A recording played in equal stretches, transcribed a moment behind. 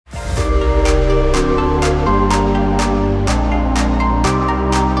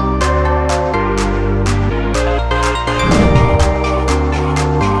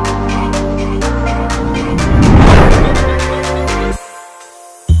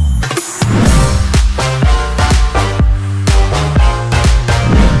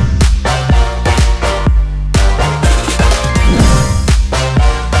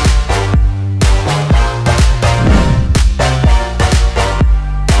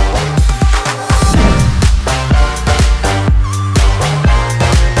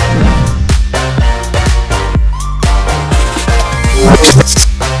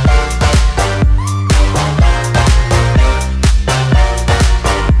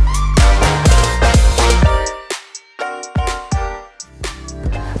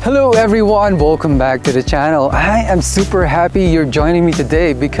Hello everyone, welcome back to the channel. I am super happy you're joining me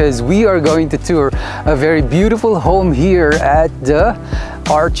today because we are going to tour a very beautiful home here at the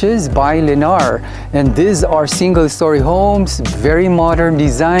Arches by Lennar. And these are single-story homes, very modern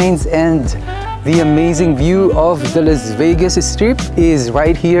designs, and the amazing view of the Las Vegas Strip is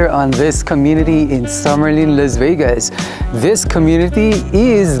right here on this community in Summerlin, Las Vegas. This community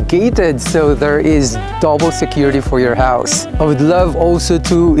is gated, so there is double security for your house. I would love also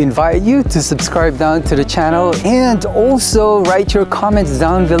to invite you to subscribe down to the channel and also write your comments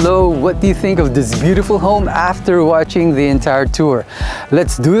down below. What do you think of this beautiful home after watching the entire tour?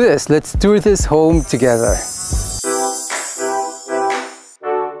 Let's do this. Let's tour this home together.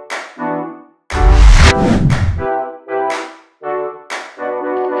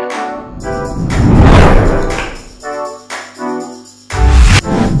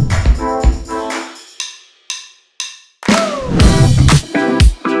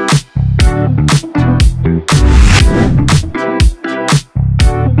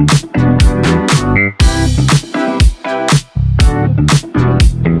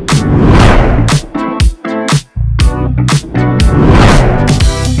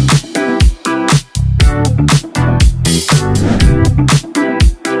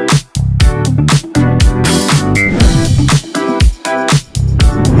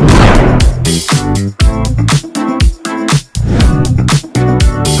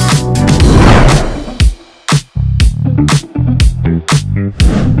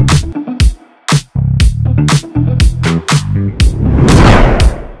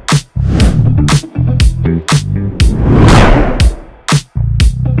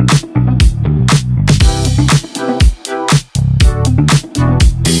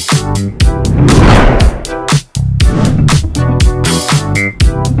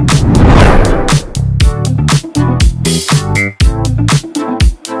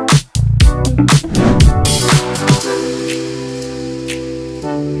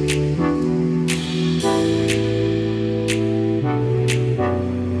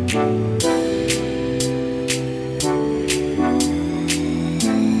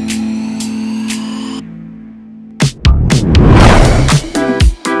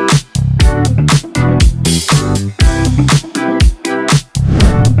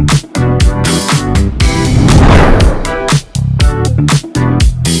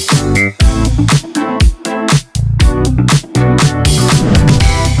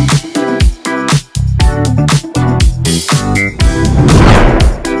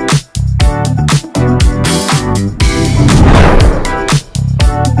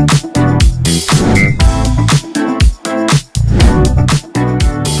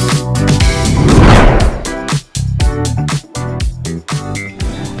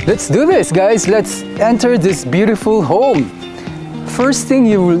 Let's do this, guys. Let's enter this beautiful home. First thing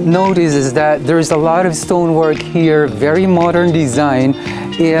you will notice is that there's a lot of stonework here, very modern design.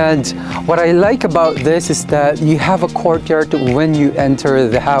 And what I like about this is that you have a courtyard when you enter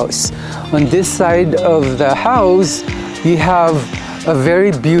the house. On this side of the house, you have a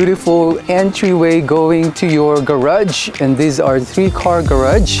very beautiful entryway going to your garage, and these are 3-car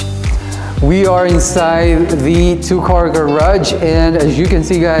garage. We are inside the 2-car garage, and as you can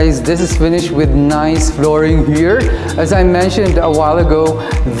see, guys, this is finished with nice flooring here. As I mentioned a while ago,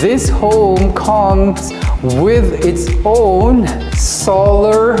 this home comes with its own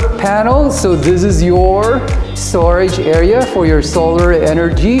solar panel. So this is your storage area for your solar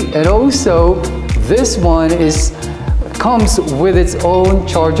energy, and also this one comes with its own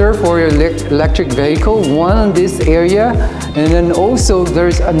charger for your electric vehicle, one in this area, and then also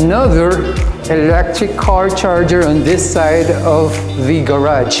there's another electric car charger on this side of the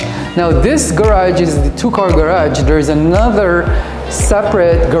garage. Now this garage is the 2-car garage. There's another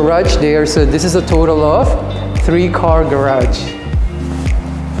separate garage there, so this is a total of 3-car garage.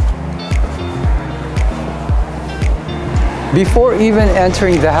 Before even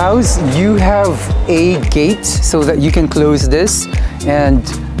entering the house, you have a gate so that you can close this and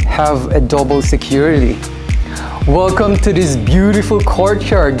have a double security. Welcome to this beautiful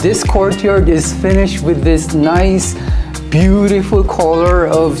courtyard. This courtyard is finished with this nice, beautiful color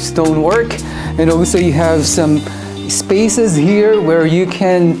of stonework. And also you have some spaces here where you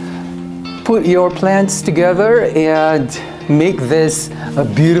can put your plants together and make this a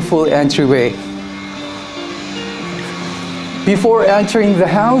beautiful entryway. Before entering the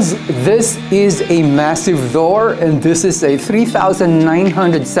house, this is a massive door, and this is a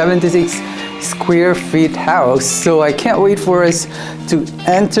 3,976 square feet house. So I can't wait for us to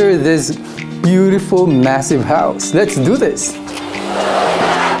enter this beautiful, massive house. Let's do this.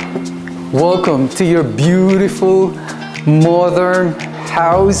 Welcome to your beautiful, modern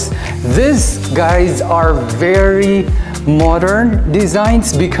house. These guys are very modern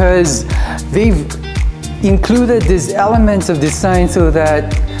designs because they've included these elements of design so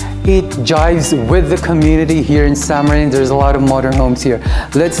that it jives with the community here in Summerlin. There's a lot of modern homes here.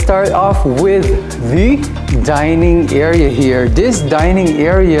 Let's start off with the dining area here. This dining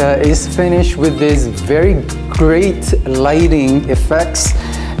area is finished with this very great lighting effects,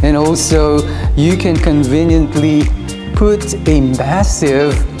 and also you can conveniently put a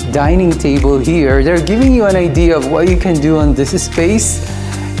massive dining table here. They're giving you an idea of what you can do on this space,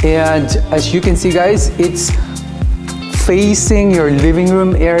 and as you can see guys, it's facing your living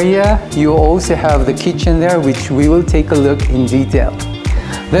room area. You also have the kitchen there, which we will take a look in detail.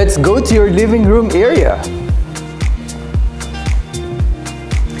 Let's go to your living room area.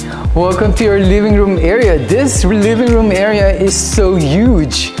 Welcome to your living room area. This living room area is so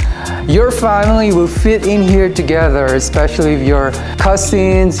huge. Your family will fit in here together, especially if your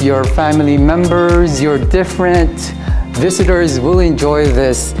cousins, your family members, your different visitors will enjoy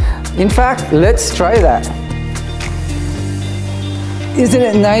this. In fact, let's try that. Isn't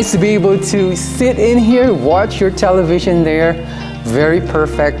it nice to be able to sit in here, watch your television there? Very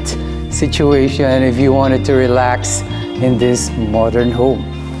perfect situation if you wanted to relax in this modern home.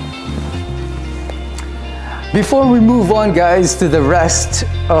 Before we move on guys to the rest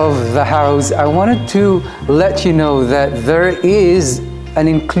of the house, I wanted to let you know that there is an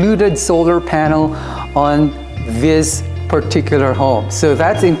included solar panel on this particular home. So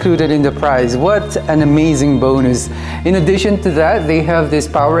that's included in the price. What an amazing bonus. In addition to that, they have this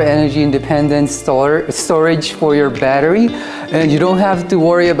power energy independent storage for your battery, and you don't have to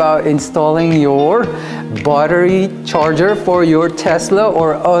worry about installing your battery charger for your Tesla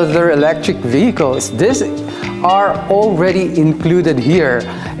or other electric vehicles. These are already included here,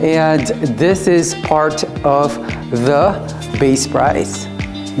 and this is part of the base price.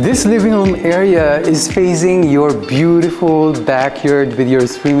 This living room area is facing your beautiful backyard with your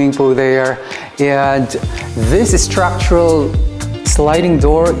swimming pool there, and this structural sliding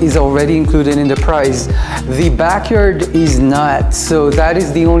door is already included in the price. The backyard is not, so that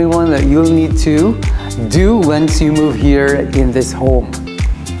is the only one that you'll need to do once you move here in this home.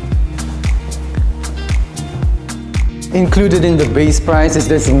 Included in the base price is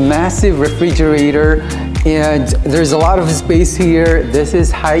this massive refrigerator, and there's a lot of space here. This is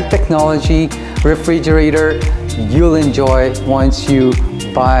high technology refrigerator you'll enjoy once you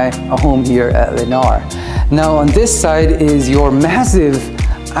buy a home here at Lennar. Now on this side is your massive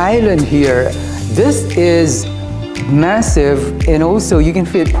island here. This is massive, and also you can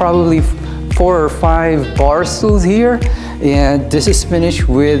fit probably 4 or 5 bar stools here, and this is finished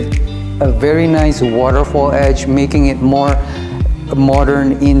with a very nice waterfall edge, making it more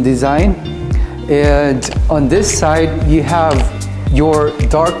modern in design. And on this side you have your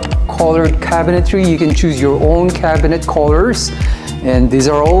dark colored cabinetry. You can choose your own cabinet colors, and these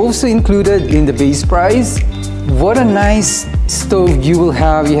are also included in the base price. What a nice stove you will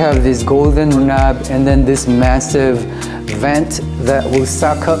have. You have this golden knob and then this massive vent that will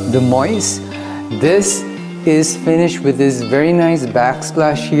suck up the moist. This is finished with this very nice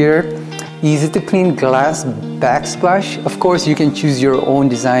backsplash here. Easy to clean glass backsplash. Of course, you can choose your own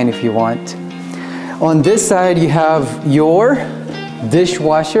design if you want. On this side, you have your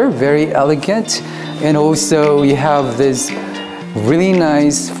dishwasher, very elegant, and also you have this really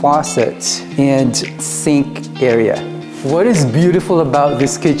nice faucet and sink area. What is beautiful about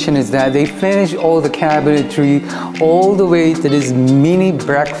this kitchen is that they finish all the cabinetry all the way to this mini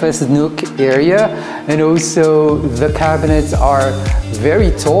breakfast nook area, and also the cabinets are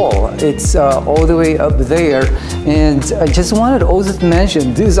very tall. It's all the way up there, and I just wanted also to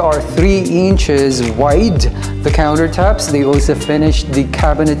mention these are 3 inches wide, the countertops. They also finished the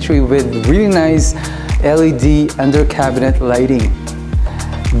cabinetry with really nice LED under cabinet lighting.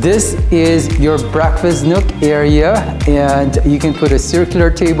 This is your breakfast nook area, and you can put a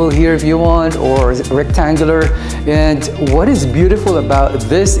circular table here if you want, or rectangular. And what is beautiful about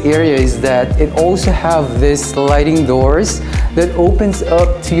this area is that it also have this sliding doors that opens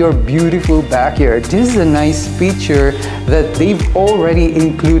up to your beautiful backyard. This is a nice feature that they've already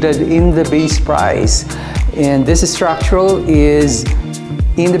included in the base price, and this structural is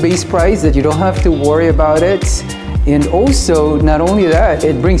in the base price that you don't have to worry about it. And also, not only that,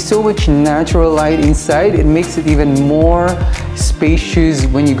 it brings so much natural light inside. It makes it even more spacious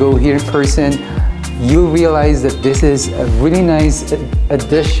when you go here in person. You'll realize that this is a really nice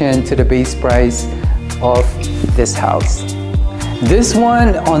addition to the base price of this house. This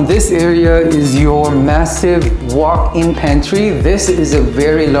one on this area is your massive walk-in pantry. This is a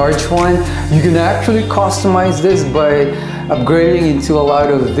very large one. You can actually customize this by upgrading into a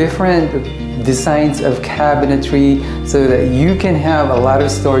lot of different designs of cabinetry so that you can have a lot of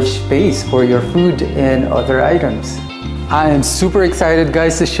storage space for your food and other items. I am super excited,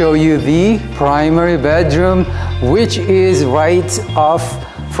 guys, to show you the primary bedroom, which is right off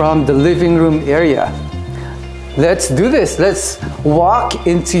from the living room area. Let's do this. Let's walk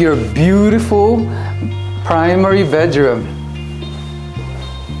into your beautiful primary bedroom.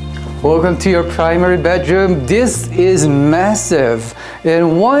 Welcome to your primary bedroom. This is massive,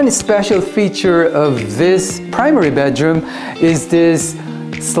 and one special feature of this primary bedroom is this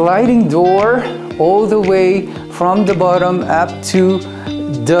sliding door all the way from the bottom up to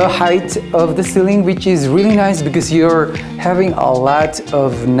the height of the ceiling, which is really nice because you're having a lot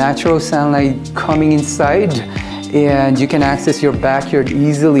of natural sunlight coming inside, and you can access your backyard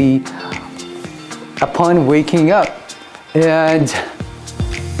easily upon waking up. And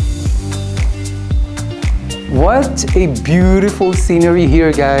what a beautiful scenery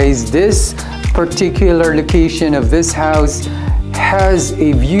here, guys. This particular location of this house has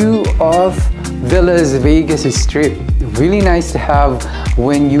a view of the Las Vegas Strip. Really nice to have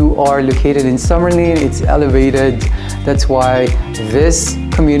when you are located in Summerlin. It's elevated. That's why this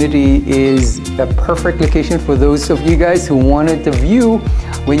community is a perfect location for those of you guys who wanted the view.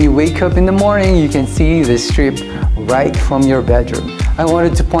 When you wake up in the morning, you can see the strip right from your bedroom. I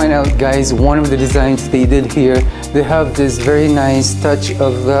wanted to point out, guys, one of the designs they did here. They have this very nice touch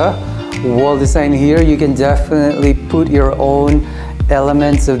of the wall design here. You can definitely put your own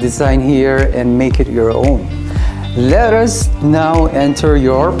elements of design here and make it your own. Let us now enter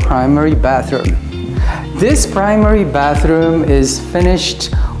your primary bathroom. This primary bathroom is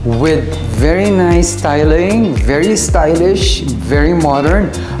finished with very nice styling, very stylish, very modern.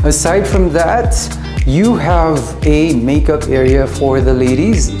 Aside from that, you have a makeup area for the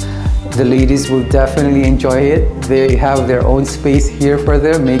ladies. The ladies will definitely enjoy it. They have their own space here for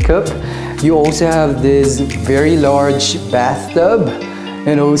their makeup. You also have this very large bathtub,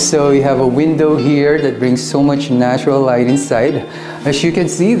 and also you have a window here that brings so much natural light inside. As you can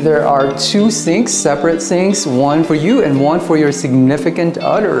see, there are two sinks, separate sinks, one for you and one for your significant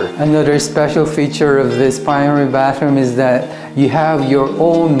other. Another special feature of this primary bathroom is that you have your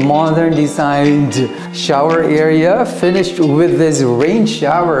own modern designed shower area finished with this rain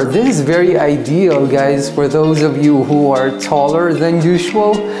shower. This is very ideal, guys, for those of you who are taller than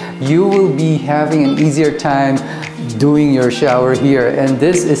usual. You will be having an easier time doing your shower here, and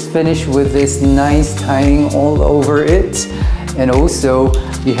this is finished with this nice tiling all over it. And also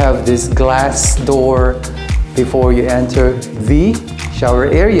you have this glass door before you enter the shower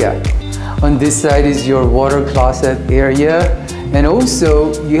area. On this side is your water closet area, and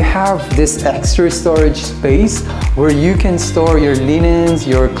also you have this extra storage space where you can store your linens,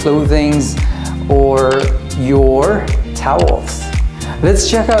 your clothings, or your towels. Let's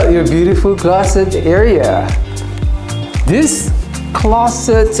check out your beautiful closet area. This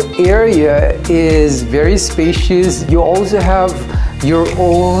closet area is very spacious. You also have your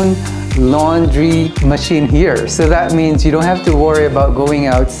own laundry machine here, so that means you don't have to worry about going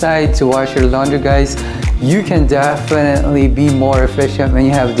outside to wash your laundry, guys. You can definitely be more efficient when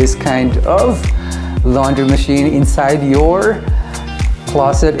you have this kind of laundry machine inside your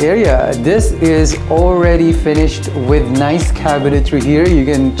closet area. This is already finished with nice cabinetry here. You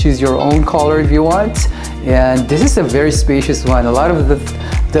can choose your own color if you want, and this is a very spacious one. A lot of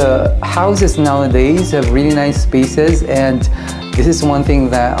the houses nowadays have really nice spaces, and this is one thing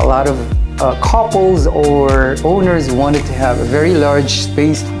that a lot of couples or owners wanted to have, a very large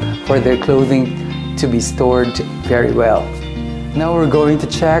space for their clothing to be stored very well. Now we're going to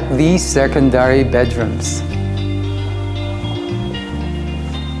check the secondary bedrooms.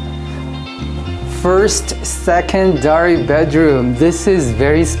 First secondary bedroom. This is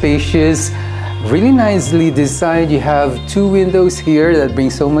very spacious, really nicely designed. You have two windows here that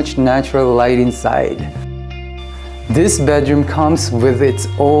bring so much natural light inside. This bedroom comes with its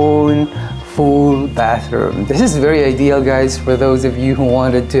own full bathroom. This is very ideal, guys, for those of you who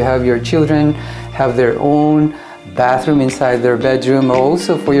wanted to have your children have their own bathroom inside their bedroom, or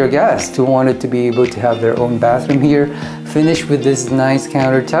also for your guests who wanted to be able to have their own bathroom here, finished with this nice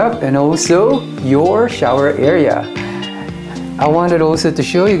countertop and also your shower area. I wanted also to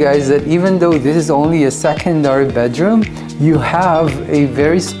show you guys that even though this is only a secondary bedroom, you have a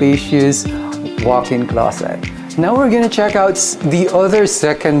very spacious walk-in closet. Now we're gonna check out the other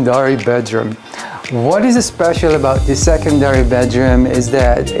secondary bedroom. What is special about this secondary bedroom is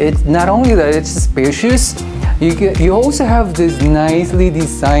that it's not only that it's spacious, you also have this nicely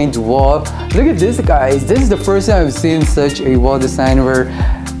designed wall. Look at this, guys. This is the first time I've seen such a wall design where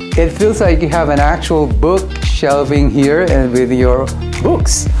it feels like you have an actual bookshelf shelving here and with your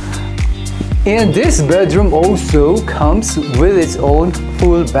books. And this bedroom also comes with its own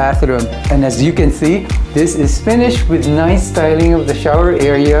full bathroom. And as you can see, this is finished with nice styling of the shower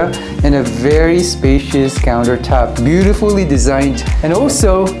area and a very spacious countertop, beautifully designed. And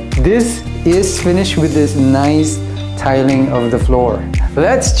also, this is finished with this nice tiling of the floor.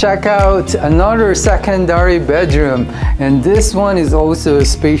 Let's check out another secondary bedroom, and this one is also a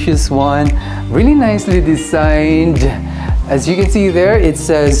spacious one, really nicely designed. As you can see there, it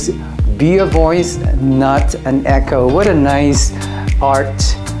says, "Be a voice, not an echo." What a nice art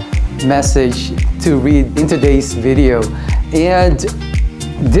message to read in today's video. And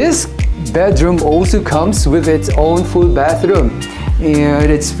this bedroom also comes with its own full bathroom. And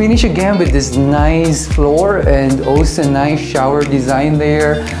it's finished again with this nice floor and also nice shower design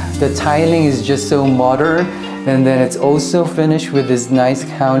there. The tiling is just so modern, and then it's also finished with this nice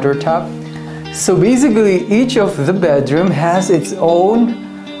countertop. So basically, each of the bedroom has its own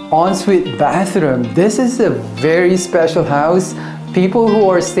ensuite bathroom. This is a very special house. People who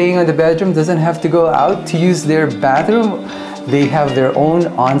are staying in the bedroom doesn't have to go out to use their bathroom. They have their own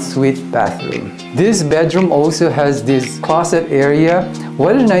ensuite bathroom. This bedroom also has this closet area.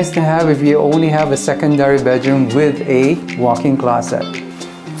 What is nice to have if you only have a secondary bedroom with a walk-in closet.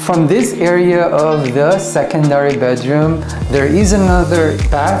 From this area of the secondary bedroom, there is another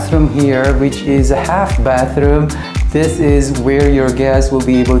bathroom here, which is a half bathroom. This is where your guests will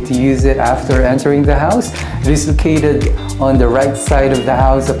be able to use it after entering the house. It is located on the right side of the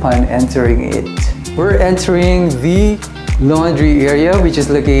house upon entering it. We're entering the laundry area, which is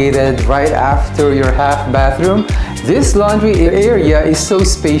located right after your half bathroom. This laundry area is so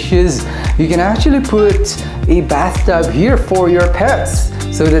spacious. You can actually put a bathtub here for your pets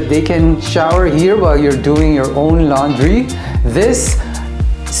so that they can shower here while you're doing your own laundry. This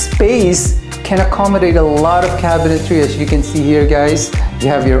space can accommodate a lot of cabinetry, as you can see here, guys. You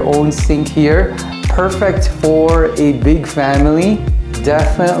have your own sink here, perfect for a big family.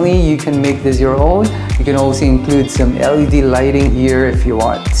 Definitely, you can make this your own. You can also include some LED lighting here if you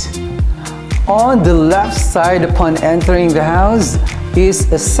want. On the left side upon entering the house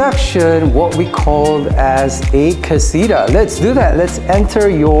is a section what we call as a casita. Let's do that. Let's enter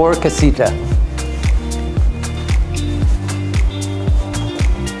your casita.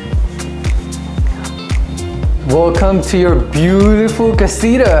 Welcome to your beautiful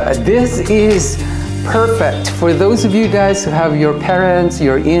casita. This is perfect for those of you guys who have your parents,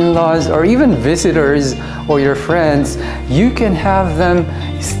 your in-laws, or even visitors or your friends. You can have them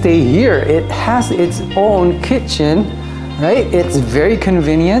stay here. It has its own kitchen, right? It's very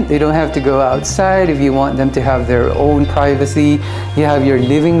convenient. They don't have to go outside if you want them to have their own privacy. You have your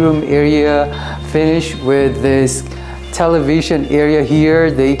living room area finished with this television area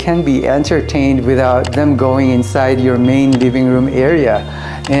here. They can be entertained without them going inside your main living room area.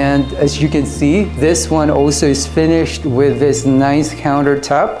 And as you can see, this one also is finished with this nice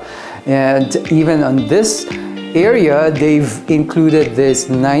countertop. And even on this area, they've included this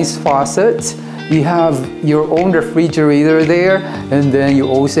nice faucet. You have your own refrigerator there, and then you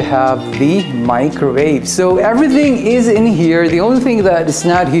also have the microwave. So everything is in here. The only thing that is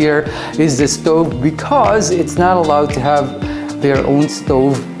not here is the stove, because it's not allowed to have their own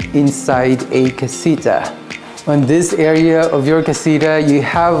stove inside a casita. On this area of your casita, you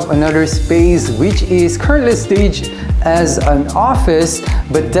have another space which is currently staged as an office,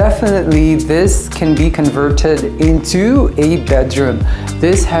 but definitely this can be converted into a bedroom.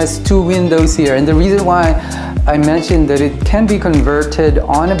 This has two windows here, and the reason why I mentioned that it can be converted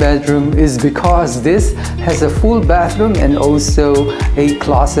on a bedroom is because this has a full bathroom and also a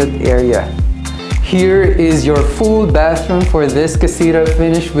closet area. Here is your full bathroom for this casita,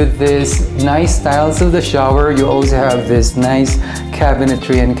 finished with this nice tiles of the shower. You also have this nice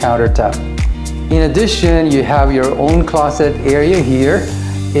cabinetry and countertop. In addition, you have your own closet area here,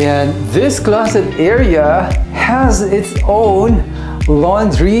 and this closet area has its own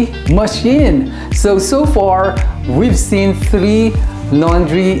laundry machine. So far, we've seen 3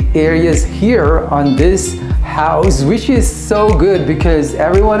 laundry areas here on this house, which is so good because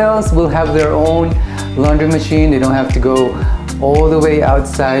everyone else will have their own laundry machine. They don't have to go all the way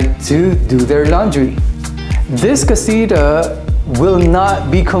outside to do their laundry. This casita will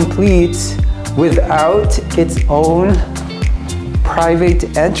not be complete without its own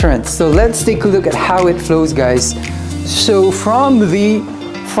private entrance. So let's take a look at how it flows, guys. So from the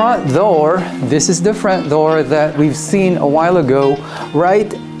front door, this is the front door that we've seen a while ago.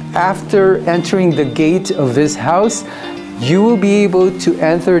 Right after entering the gate of this house, you will be able to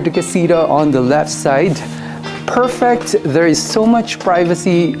enter the casita on the left side. perfect. There is so much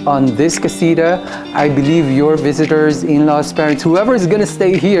privacy on this casita. I believe your visitors, in-laws, parents, whoever is gonna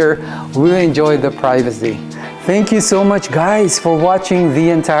stay here will enjoy the privacy. Thank you so much guys for watching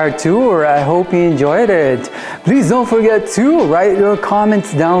the entire tour. I hope you enjoyed it. Please don't forget to write your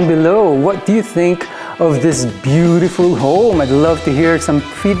comments down below. What do you think of this beautiful home? I'd love to hear some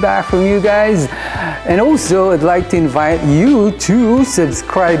feedback from you guys. And also, I'd like to invite you to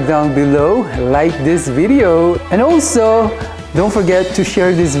subscribe down below, like this video, and also don't forget to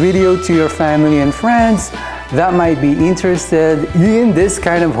share this video to your family and friends that might be interested in this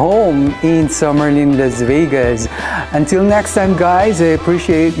kind of home in Summerlin, Las Vegas. Until next time guys, I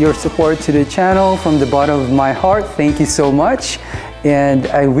appreciate your support to the channel from the bottom of my heart. Thank you so much, and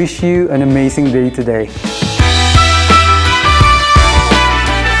I wish you an amazing day today.